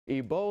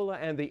Ebola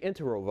and the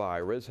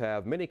Enterovirus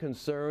have many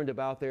concerned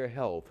about their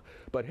health,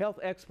 but health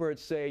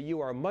experts say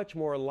you are much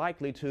more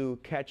likely to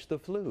catch the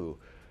flu.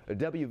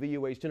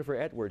 WVUA's Jennifer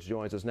Edwards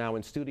joins us now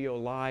in studio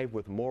live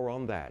with more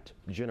on that.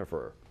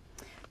 Jennifer.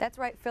 That's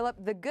right, Philip.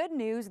 The good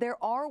news,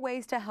 there are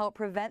ways to help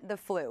prevent the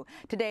flu.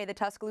 Today, the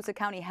Tuscaloosa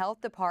County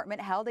Health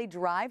Department held a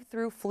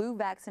drive-through flu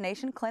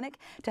vaccination clinic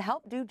to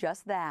help do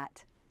just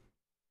that.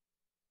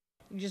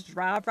 You just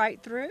drive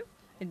right through.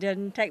 It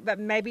doesn't take but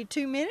maybe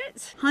 2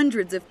 minutes.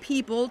 Hundreds of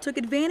people took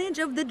advantage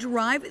of the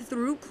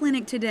drive-through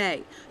clinic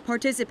today.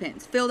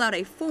 Participants filled out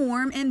a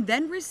form and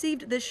then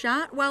received the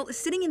shot while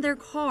sitting in their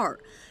car.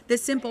 The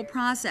simple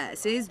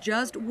process is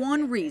just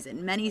one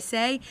reason many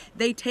say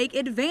they take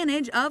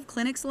advantage of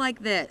clinics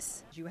like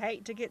this. You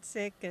hate to get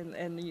sick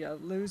and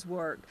lose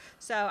work.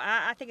 So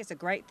I think it's a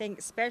great thing,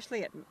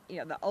 especially at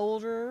the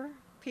older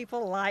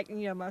people like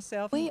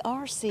myself. We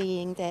are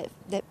seeing that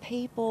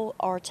people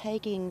are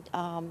taking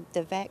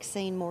the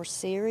vaccine more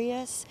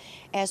serious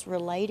as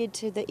related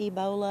to the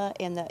Ebola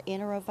and the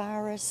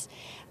Enterovirus.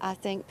 I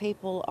think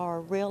people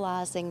are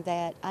realizing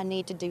that I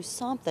need to do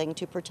something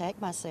to protect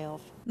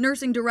myself.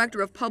 Nursing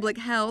Director of Public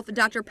Health,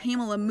 Dr.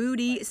 Pamela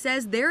Moody,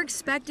 says they're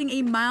expecting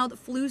a mild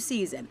flu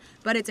season,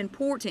 but it's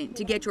important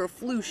to get your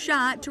flu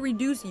shot to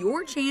reduce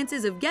your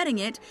chances of getting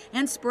it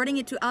and spreading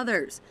it to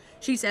others.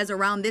 She says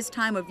around this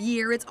time of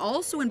year, it's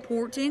also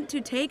important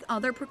to take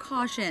other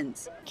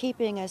precautions.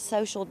 Keeping a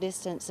social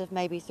distance of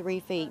maybe 3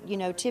 feet.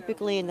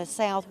 Typically in the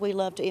South, we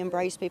love to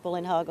embrace people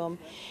and hug them.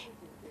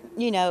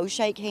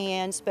 Shake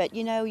hands, but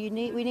we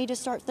need to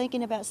start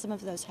thinking about some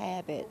of those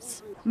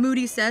habits.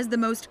 Moody says the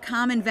most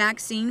common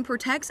vaccine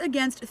protects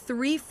against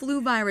 3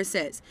 flu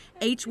viruses,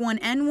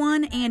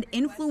 H1N1 and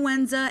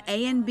influenza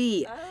A and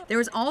B.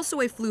 There is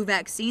also a flu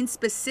vaccine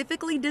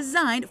specifically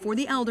designed for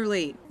the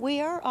elderly.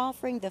 We are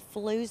offering the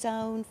flu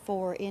zone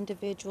for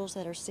individuals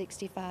that are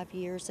 65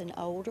 years and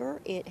older.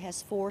 It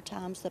has 4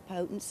 times the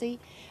potency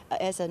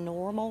as a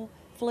normal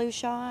flu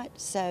shot,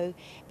 so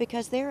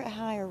because they're at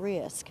higher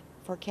risk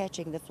for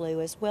catching the flu,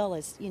 as well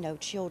as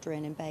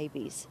children and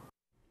babies.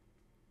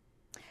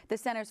 The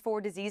Centers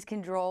for Disease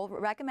Control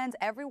recommends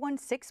everyone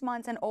 6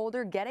 months and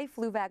older get a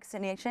flu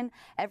vaccination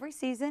every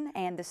season,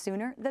 and the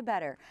sooner the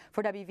better.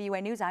 For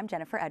WVUA News, I'm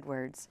Jennifer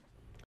Edwards.